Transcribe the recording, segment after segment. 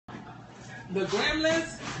The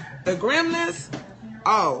Gremlins. The Gremlins.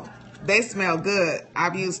 Oh, they smell good.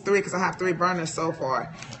 I've used 3 because I have 3 burners so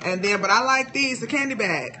far. And then, but I like these, the candy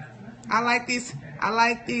bag. I like these. I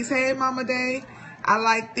like these. Hey, Mama Day. I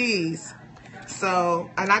like these. So,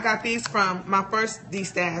 and I got these from my first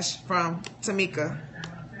DESTASH from Tamika.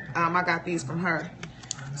 I got these from her.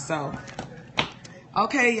 So,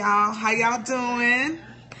 okay, y'all. How y'all doing?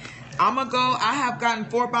 I'm going to go. I have gotten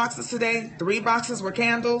 4 boxes today. 3 boxes were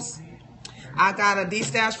candles. I got a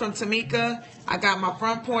DESTASH from Tamika. I got my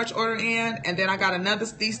front porch order in. And then I got another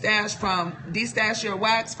DESTASH from DESTASH Your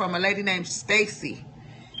Wax from a lady named Stacy.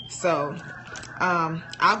 So,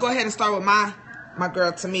 I'll go ahead and start with my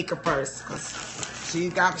girl Tamika first.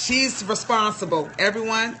 Because she's responsible.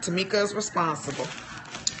 Everyone, Tamika is responsible.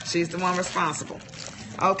 She's the one responsible.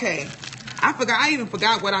 Okay. I even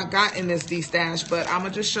forgot what I got in this DESTASH, but I'm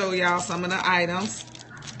going to just show y'all some of the items.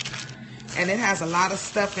 And it has a lot of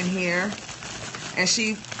stuff in here.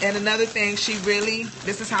 And another thing,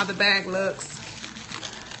 this is how the bag looks.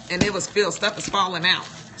 And it was filled. Stuff is falling out.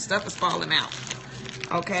 Stuff is falling out.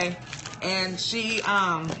 Okay. And she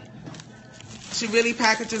really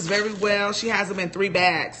packages very well. She has them in 3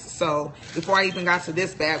 bags. So before I even got to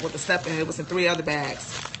this bag with the stuff in it, was in 3 other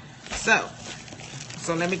bags. So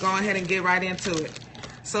let me go ahead and get right into it.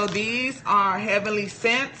 So these are Heavenly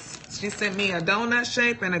Scents. She sent me a donut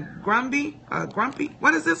shape and a grumpy.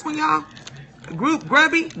 What is this one, y'all?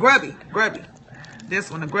 Grubby.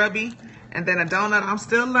 This one, a grubby. And then a donut. I'm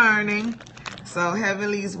still learning. So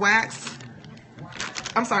Heavenly's Wax.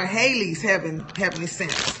 I'm sorry, Haley's Heavenly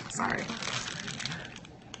Scents. Sorry.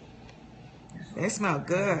 They smell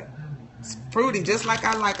good. It's fruity, just like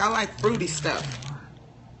I like. I like fruity stuff.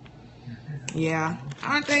 Yeah.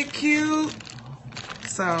 Aren't they cute?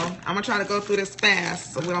 So, I'm going to try to go through this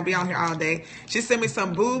fast so we don't be on here all day. She sent me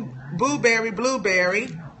some blueberry.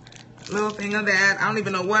 Little thing of that. I don't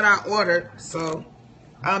even know what I ordered. So,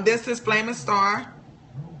 this is Flaming Star.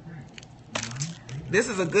 This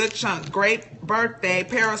is a good chunk. Great birthday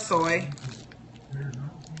parasol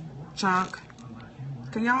chunk.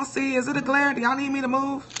 Can y'all see? Is it a glare? Do y'all need me to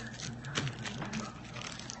move?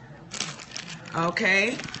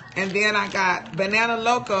 Okay. And then I got Banana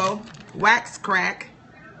Loco Wax Crack.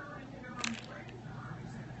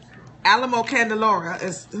 Alamo Candelora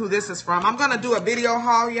is who this is from. I'm going to do a video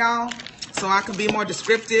haul, y'all, so I can be more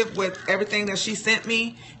descriptive with everything that she sent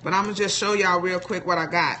me. But I'm going to just show y'all real quick what I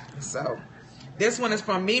got. So, this one is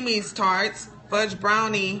from Mimi's Tarts. Fudge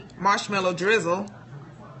Brownie Marshmallow Drizzle.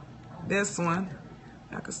 This one.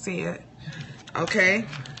 I can see it. Okay.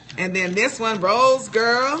 And then this one, Rose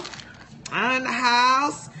Girl. In the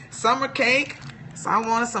house. Summer Cake. So I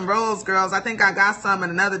wanted some Rose Girls. I think I got some in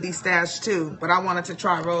another DESTASH too. But I wanted to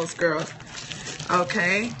try Rose Girl.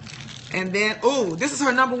 Okay. And then, ooh, this is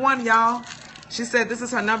her #1, y'all. She said this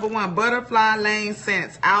is her #1. Butterfly Lane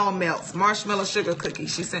Scents. Owl Melts. Marshmallow Sugar Cookie.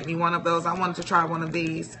 She sent me one of those. I wanted to try one of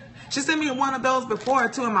these. She sent me one of those before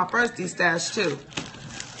too in my first DESTASH too.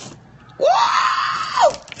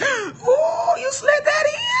 Whoa! Ooh, you slid that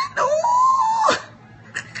in? Ooh!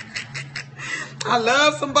 I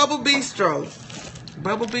love some Bubble Bistro.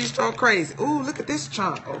 Bubble Bistro Crazy. Ooh, look at this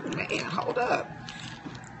chunk. Oh, man, hold up.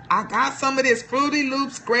 I got some of this Fruity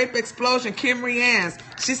Loops Grape Explosion Kim Rianne's.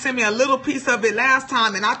 She sent me a little piece of it last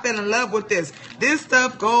time, and I fell in love with this. This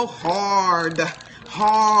stuff go hard.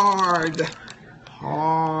 Hard.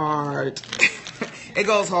 It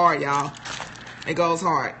goes hard, y'all. It goes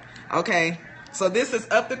hard. Okay. So this is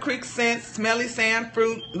Up the Creek Scent Smelly Sand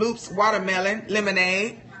Fruit Loops Watermelon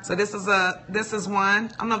Lemonade. So this is one.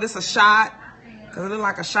 I don't know if this is a shot, because it looks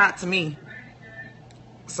like a shot to me.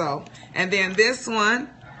 So, and then this one,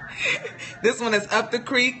 this one is Up the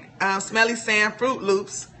Creek Smelly Sand Fruit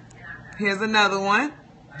Loops. Here's another one.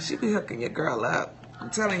 She be hooking your girl up. I'm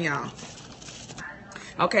telling y'all.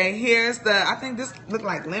 Okay, here's I think this look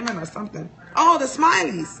like lemon or something. Oh, the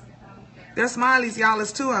Smileys. They're Smileys, y'all.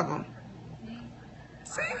 There's 2 of them.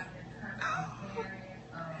 See?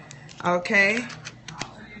 Okay.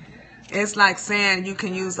 It's like saying you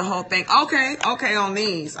can use the whole thing. Okay, on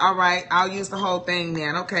these. All right, I'll use the whole thing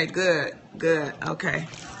then. Okay, good, okay.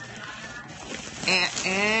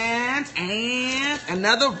 And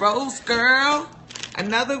another Rose Girl.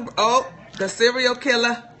 The Serial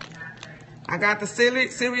Killer. I got the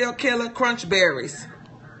Serial Killer Crunch Berries.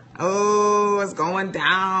 Oh, it's going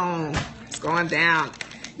down. It's going down.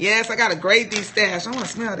 Yes, I got a great DESTASH. I want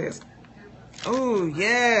to smell this. Oh,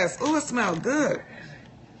 yes. Oh, it smells good.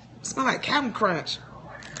 It smells like Captain Crunch.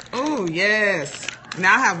 Oh, yes.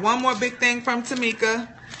 Now I have one more big thing from Tamika.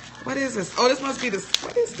 What is this? Oh, this must be this.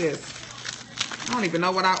 What is this? I don't even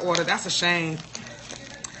know what I ordered. That's a shame.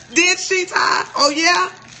 Did she, Ty? Oh,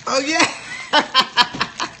 yeah? Oh, yeah?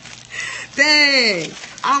 Dang.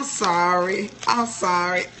 I'm sorry. I'm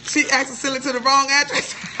sorry. She accidentally to the wrong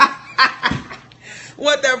address.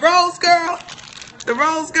 What, the Rose girl? The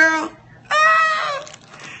Rose girl? Ah!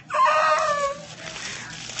 Ah!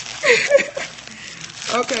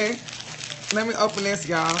 Okay. Let me open this,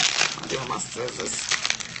 y'all. I'm doing my scissors.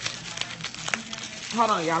 Hold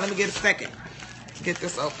on, y'all. Let me get a second. Get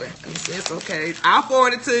this open. Let me see. It's okay. I'll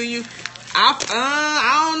forward it to you. I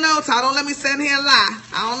don't know, Ty. Don't let me stand here and lie.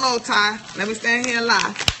 I don't know, Ty. Let me stand here and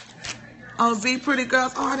lie. Oh, Z Pretty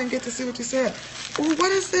Girls. Oh, I didn't get to see what you said. Oh,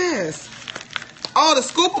 what is this? Oh, the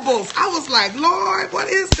Scoopables. I was like, Lord, what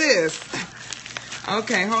is this?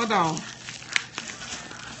 Okay, hold on.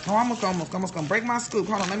 Oh, I'm almost gonna break my scoop.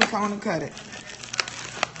 Hold on, let me go on and cut it.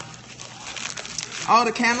 Oh,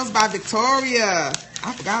 the candles by Victoria.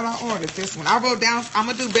 I forgot I ordered this one. I wrote down, I'm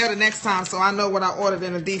gonna do better next time so I know what I ordered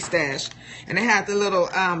in the D-Stash. And it had the little,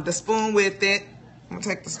 the spoon with it. I'm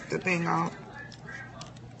gonna take the thing off.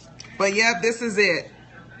 But yep, this is it.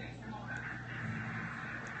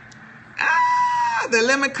 Ah, the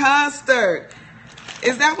lemon custard.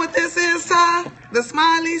 Is that what this is, Ty? The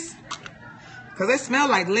Smileys? Because they smell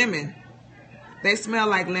like lemon. They smell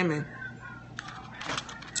like lemon.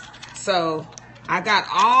 So, I got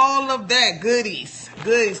all of that goodies.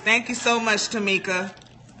 Goodies. Thank you so much, Tamika.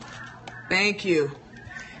 Thank you.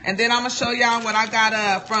 And then I'm going to show y'all what I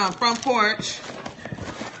got from Front Porch.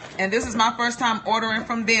 And this is my first time ordering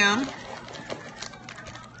from them.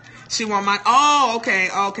 She want my... Oh, okay,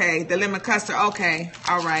 okay. The lemon custard. Okay.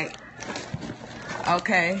 All right.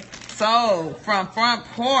 Okay. So, from Front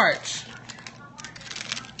Porch,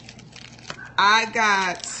 I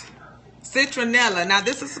got citronella. Now,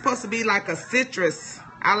 this is supposed to be like a citrus.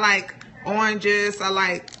 I like oranges. I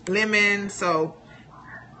like lemon. So,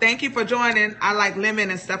 thank you for joining. I like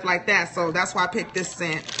lemon and stuff like that. So, that's why I picked this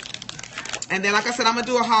scent. And then, like I said, I'm going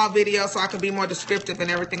to do a haul video so I can be more descriptive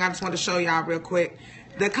and everything. I just want to show y'all real quick.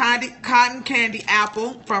 The cotton candy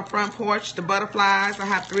apple from Front Porch. The butterflies. I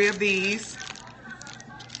have 3 of these.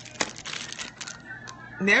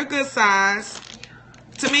 And they're good size.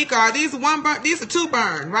 Tamika, are these one burn? These are 2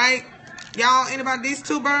 burn, right? Y'all, anybody, these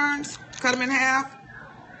 2 burns? Cut them in half.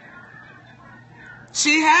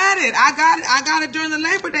 She had it. I got it during the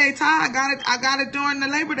Labor Day, Ty. I got it during the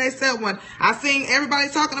Labor Day sale one. I seen everybody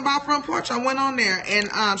talking about Front Porch. I went on there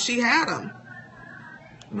and she had them.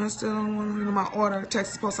 I still don't want to know my order.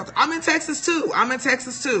 Texas Post Office. I'm in Texas too. I'm in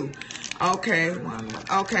Texas too. Okay.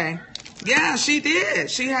 Okay. Yeah, she did.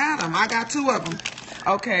 She had them. I got 2 of them.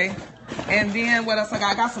 Okay. And then what else I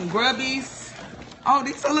got? I got some grubbies. Oh,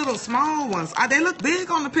 these are little small ones. They look big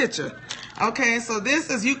on the picture. Okay, so this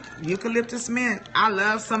is eucalyptus mint. I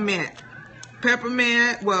love some mint.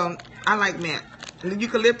 Peppermint. Well, I like mint.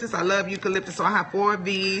 Eucalyptus. I love eucalyptus. So I have 4 of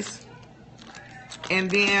these. And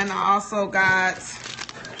then I also got...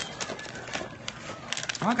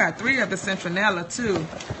 I got 3 of the citronella too.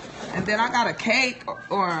 And then I got a cake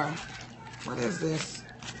or... What is this?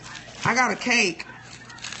 I got a cake.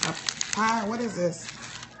 A pie. What is this?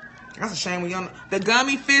 That's a shame we don't... The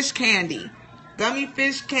gummy fish candy. Gummy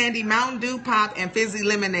fish candy, Mountain Dew Pop, and fizzy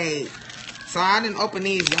lemonade. So I didn't open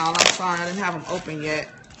these, y'all. I'm sorry. I didn't have them open yet.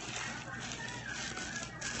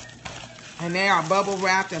 And they are bubble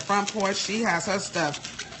wrapped in Front Porch. She has her stuff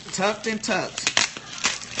tucked and tucked.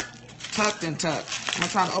 Tucked and tucked. I'm going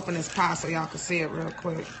to try to open this pie so y'all can see it real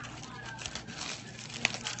quick.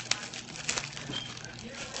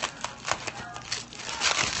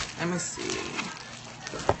 Let me see.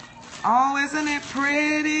 Oh, isn't it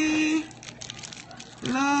pretty?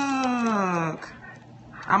 Look.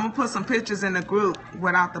 I'm going to put some pictures in the group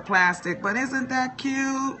without the plastic. But isn't that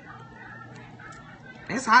cute?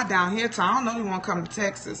 It's hot down here, so I don't know if you want to come to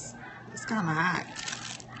Texas. It's kind of hot.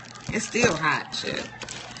 It's still hot, shit.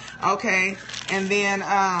 Okay. And then,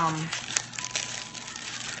 I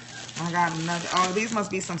got another. Oh, these must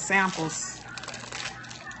be some samples.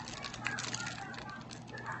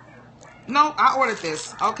 No, I ordered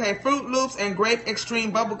this. Okay, Fruit Loops and Grape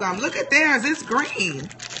Extreme Bubblegum. Look at theirs. It's green.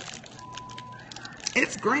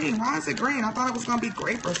 It's green. Why is it green? I thought it was going to be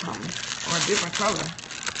grape or something. Or a different color.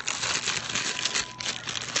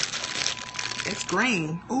 It's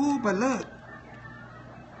green. Ooh, but look.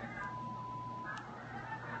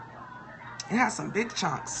 It has some big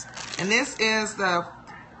chunks. And this is the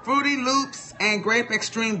Fruity Loops and Grape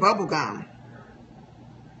Extreme Bubblegum.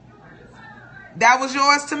 That was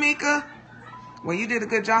yours, Tamika? Well, you did a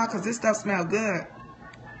good job because this stuff smells good.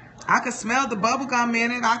 I can smell the bubble gum in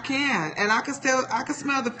it. I can. And I can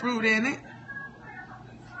smell the fruit in it.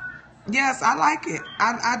 Yes, I like it.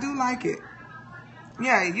 I do like it.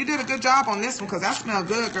 Yeah, you did a good job on this one because that smelled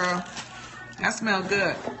good, girl. That smelled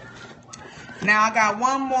good. Now I got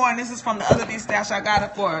one more, and this is from the other DESTASH. I got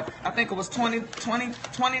it for, I think it was $29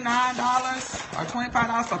 or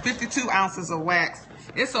 $25 for 52 ounces of wax.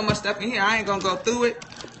 There's so much stuff in here, I ain't gonna go through it.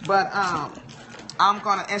 But I'm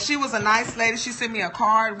gonna, and she was a nice lady. She sent me a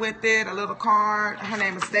card with it, a little card. Her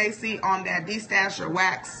name is Stacy on that DESTASH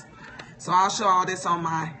wax. So I'll show all this on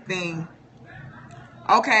my thing.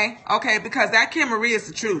 Okay, because that Kim Marie is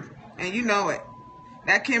the truth, and you know it.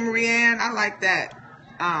 That Kim Marie Ann, I like that.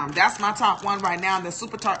 That's my top one right now. The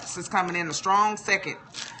Super Tarts is coming in a strong second,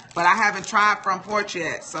 but I haven't tried Front Porch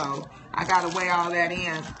yet, so I gotta weigh all that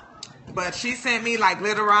in. But she sent me like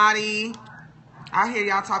Glitterati. I hear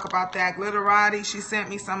y'all talk about that Glitterati. She sent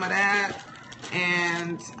me some of that,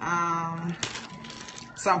 and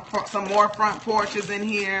some more Front Porches in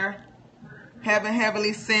here.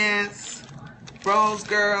 Heavenly Scents, Rose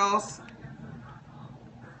Girls.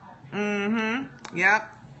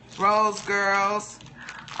 Yep, Rose Girls.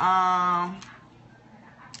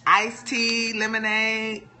 Iced tea,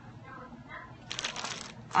 lemonade.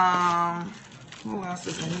 Who else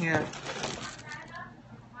is in here?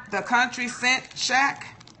 The Country Scent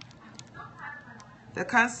Shack. The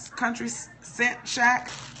Country Scent Shack.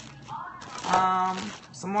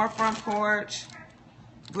 Some more Front Porch.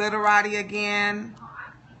 Glitterati again.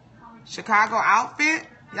 Chicago Outfit.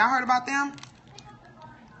 Y'all heard about them?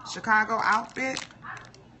 Chicago Outfit.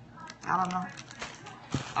 I don't know.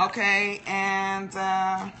 Okay, and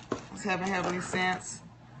what's Heavenly Scents?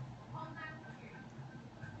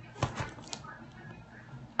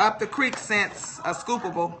 Up the Creek Scents, a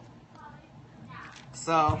scoopable.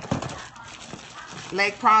 So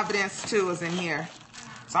Lake Providence too is in here.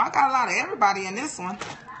 So I got a lot of everybody in this one.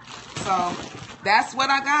 So that's what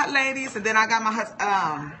I got, ladies. And then I got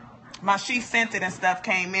my She Scented and stuff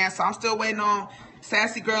came in. So I'm still waiting on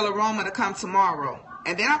Sassy Girl Aroma to come tomorrow.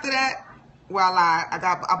 And then after that, well, I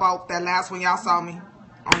bought that last one y'all saw me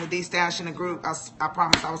on the DESTASH in the group. I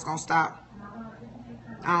promised I was going to stop.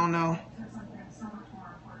 I don't know.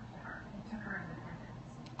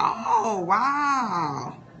 Oh,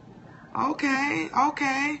 wow. Okay.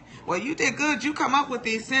 Well, you did good. You come up with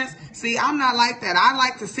these scents. See, I'm not like that. I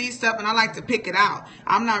like to see stuff and I like to pick it out.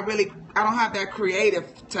 I don't have that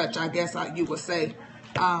creative touch, I guess you would say.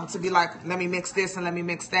 To be like, let me mix this and let me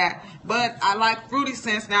mix that. But I like fruity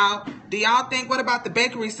scents. Now, do y'all think, what about the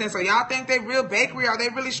bakery scents? Or y'all think they real bakery? Are they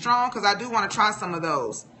really strong? Because I do want to try some of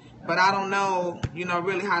those. But I don't know,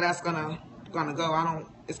 really how that's gonna go.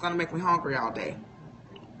 It's gonna make me hungry all day.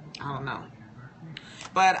 I don't know.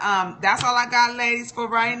 But that's all I got, ladies, for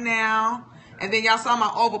right now. And then y'all saw my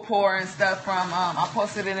overpour and stuff from, I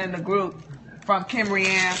posted it in the group from Kim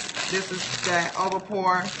Rianne. This is that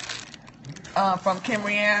overpour. From Kim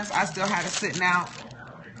Rianne's. I still had it sitting out.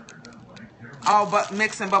 Oh, but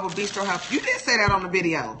Mix and Bubble Bistro help. You did say that on the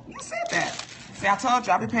video. You said that. See, I told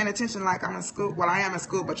you, I'll be paying attention like I'm in school. Well, I am in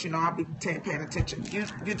school, but I'll be paying attention. You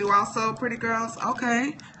do also, pretty girls?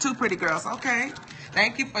 Okay. 2 pretty girls. Okay.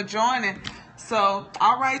 Thank you for joining. So,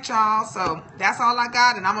 all right, y'all. So, that's all I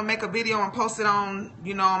got. And I'm going to make a video and post it on,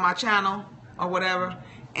 on my channel or whatever.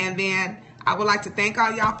 And then I would like to thank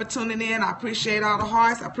all y'all for tuning in. I appreciate all the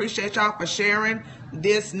hearts. I appreciate y'all for sharing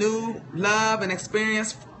this new love and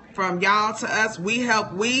experience from y'all to us. We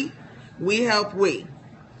help we help we.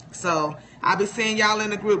 So I'll be seeing y'all in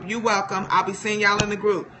the group. You're welcome. I'll be seeing y'all in the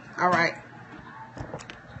group. All right.